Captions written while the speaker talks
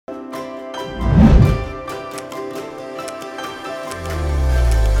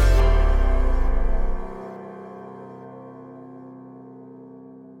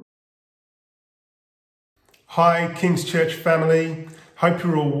Hi King's Church family, hope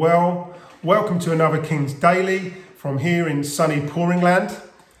you're all well. Welcome to another King's Daily from here in sunny Pouringland.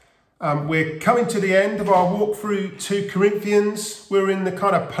 We're coming to the end of our walk through 2 Corinthians. We're in the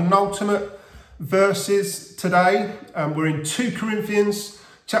kind of penultimate verses today. We're in 2 Corinthians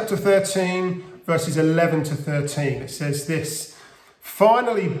chapter 13 verses 11 to 13. It says this: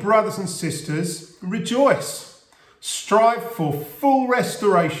 "Finally, brothers and sisters, rejoice, strive for full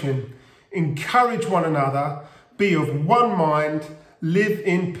restoration, encourage one another, be of one mind, live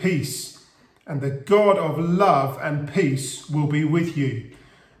in peace, and the God of love and peace will be with you.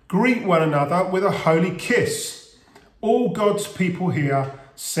 Greet one another with a holy kiss. All God's people here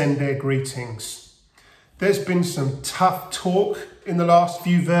send their greetings." There's been some tough talk in the last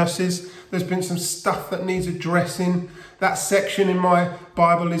few verses. There's been some stuff that needs addressing. That section in my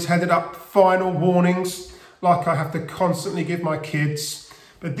Bible is headed up final warnings, like I have to constantly give my kids.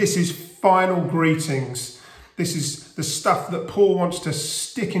 But this is final greetings. This is the stuff that Paul wants to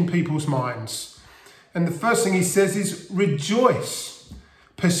stick in people's minds. And the first thing he says is rejoice,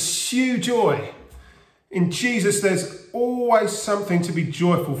 pursue joy. In Jesus, there's always something to be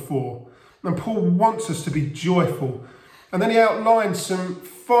joyful for. And Paul wants us to be joyful. And then he outlines some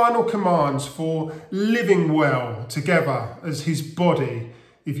final commands for living well together as his body,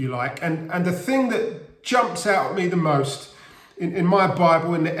 if you like. And the thing that jumps out at me the most in my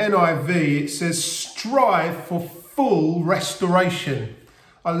Bible, in the NIV, it says strive for full restoration.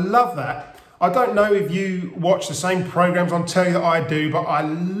 I love that. I don't know if you watch the same programs on telly that I do, but I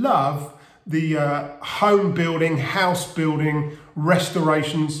love the home building, house building,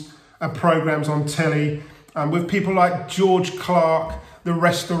 restorations programs on telly with people like George Clark, the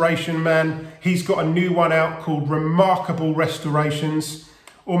restoration man. He's got a new one out called Remarkable Restorations,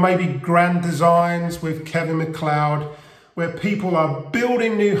 or maybe Grand Designs with Kevin McLeod, where people are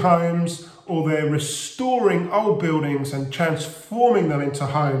building new homes or they're restoring old buildings and transforming them into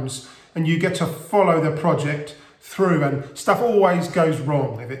homes, and you get to follow the project through, and stuff always goes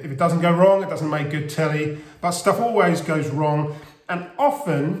wrong. If it doesn't go wrong, it doesn't make good telly, but stuff always goes wrong. And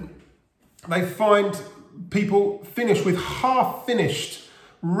often they find people finish with half-finished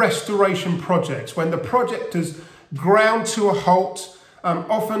restoration projects. When the project has ground to a halt,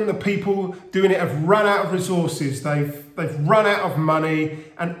 often the people doing it have run out of resources, they've run out of money,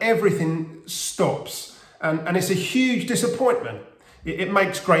 and everything stops. And it's a huge disappointment. It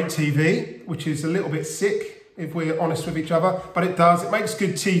makes great TV, which is a little bit sick, if we're honest with each other, but it does. It makes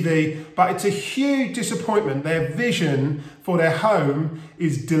good TV, but it's a huge disappointment. Their vision for their home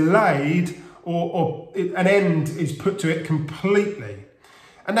is delayed, or an end is put to it completely.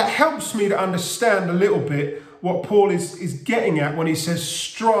 And that helps me to understand a little bit what Paul is getting at when he says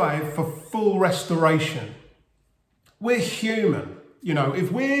strive for full restoration. We're human. You know,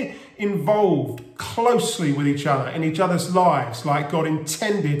 if we're involved closely with each other in each other's lives like God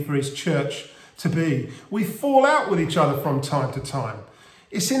intended for his church to be, we fall out with each other from time to time.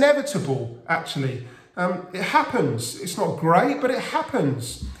 It's inevitable, actually. It happens. It's not great, but it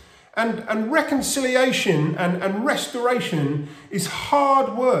happens. And reconciliation and restoration is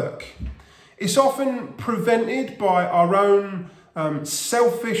hard work. It's often prevented by our own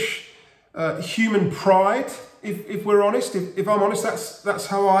selfish human pride. If we're honest, if I'm honest, that's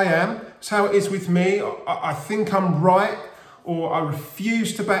how I am. It's how it is with me. I think I'm right, or I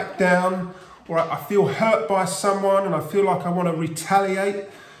refuse to back down, or I feel hurt by someone and I feel like I want to retaliate.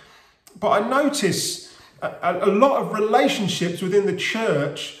 But I notice a lot of relationships within the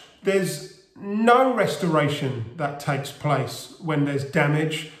church, there's no restoration that takes place when there's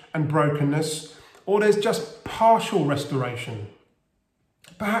damage and brokenness, or there's just partial restoration.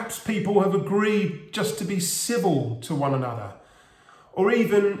 Perhaps people have agreed just to be civil to one another, or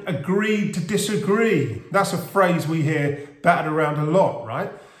even agreed to disagree. That's a phrase we hear battered around a lot, right?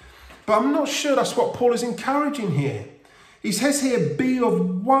 But I'm not sure that's what Paul is encouraging here. He says here, be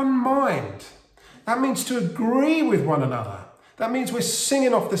of one mind. That means to agree with one another. That means we're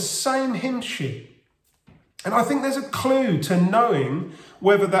singing off the same hymn sheet. And I think there's a clue to knowing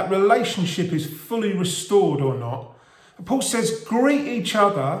whether that relationship is fully restored or not. Paul says, greet each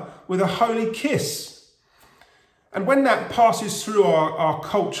other with a holy kiss. And when that passes through our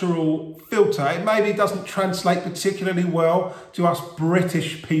cultural filter, it maybe doesn't translate particularly well to us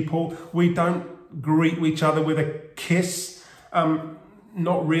British people. We don't greet each other with a kiss.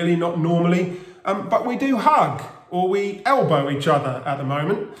 Not really, not normally. But we do hug, or we elbow each other at the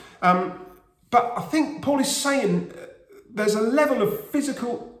moment. But I think Paul is saying there's a level of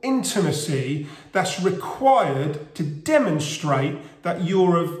physical intimacy that's required to demonstrate that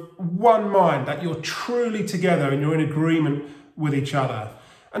you're of one mind, that you're truly together and you're in agreement with each other.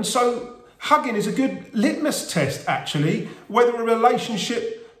 And so Hugging is a good litmus test, actually, whether a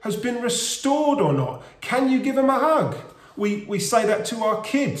relationship has been restored or not. Can you give them a hug? We say that to our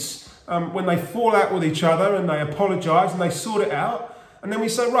kids when they fall out with each other and they apologise and they sort it out. And then we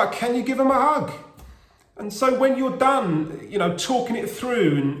say, right, can you give them a hug? And so when you're done, talking it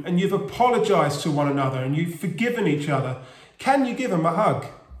through and you've apologised to one another and you've forgiven each other, can you give them a hug?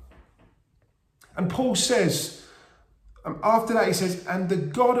 And Paul says, after that he says, and the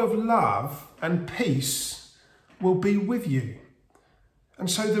God of love and peace will be with you. And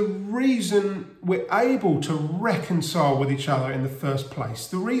so the reason we're able to reconcile with each other in the first place,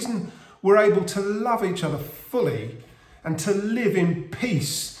 the reason we're able to love each other fully and to live in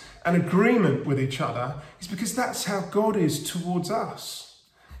peace and agreement with each other is because that's how God is towards us.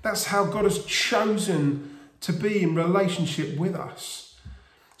 That's how God has chosen to be in relationship with us.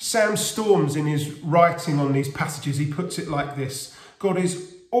 Sam Storms, in his writing on these passages, he puts it like this: God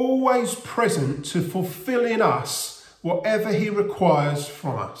is always present to fulfill in us whatever he requires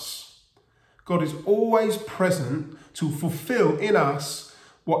from us. God is always present to fulfill in us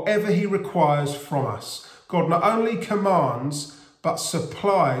whatever he requires from us. God not only commands, but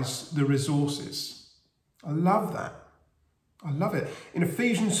supplies the resources. I love that. I love it. In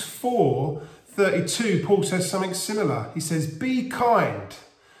Ephesians 4:32, Paul says something similar. He says, be kind.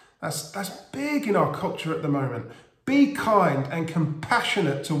 That's big in our culture at the moment. Be kind and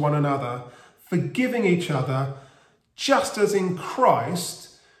compassionate to one another, forgiving each other, just as in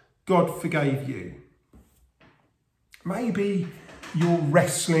Christ, God forgave you. Maybe you're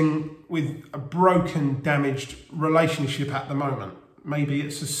wrestling with a broken, damaged relationship at the moment. Maybe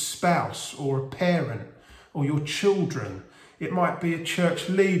it's a spouse or a parent or your children. It might be a church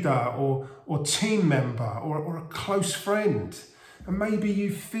leader or team member or a close friend. And maybe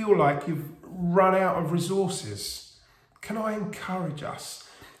you feel like you've run out of resources. Can I encourage us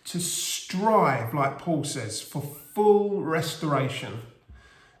to strive, like Paul says, for full restoration?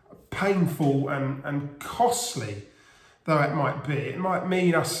 Painful and costly though it might be. It might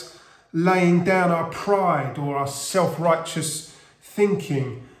mean us laying down our pride or our self-righteous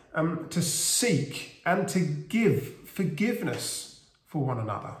thinking to seek and to give forgiveness for one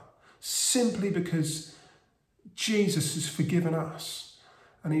another, simply because Jesus has forgiven us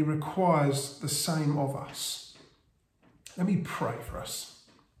and he requires the same of us. Let me pray for us.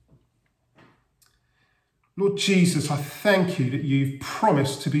 Lord Jesus, I thank you that you've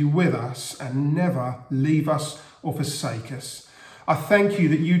promised to be with us and never leave us or forsake us. I thank you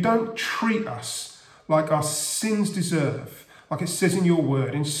that you don't treat us like our sins deserve, like it says in your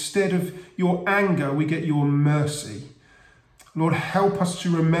word. Instead of your anger, we get your mercy. Lord, help us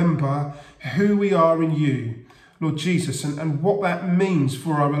to remember who we are in you, Lord Jesus, and what that means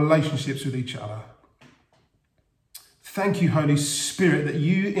for our relationships with each other. Thank you, Holy Spirit, that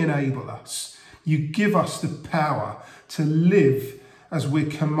you enable us. You give us the power to live as we're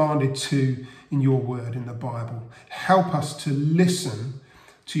commanded to in your word in the Bible. Help us to listen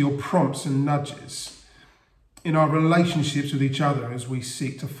to your prompts and nudges in our relationships with each other as we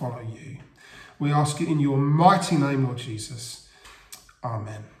seek to follow you. We ask it in your mighty name, Lord Jesus.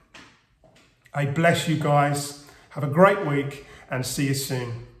 Amen. I bless you guys. Have a great week and see you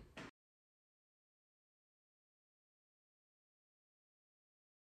soon.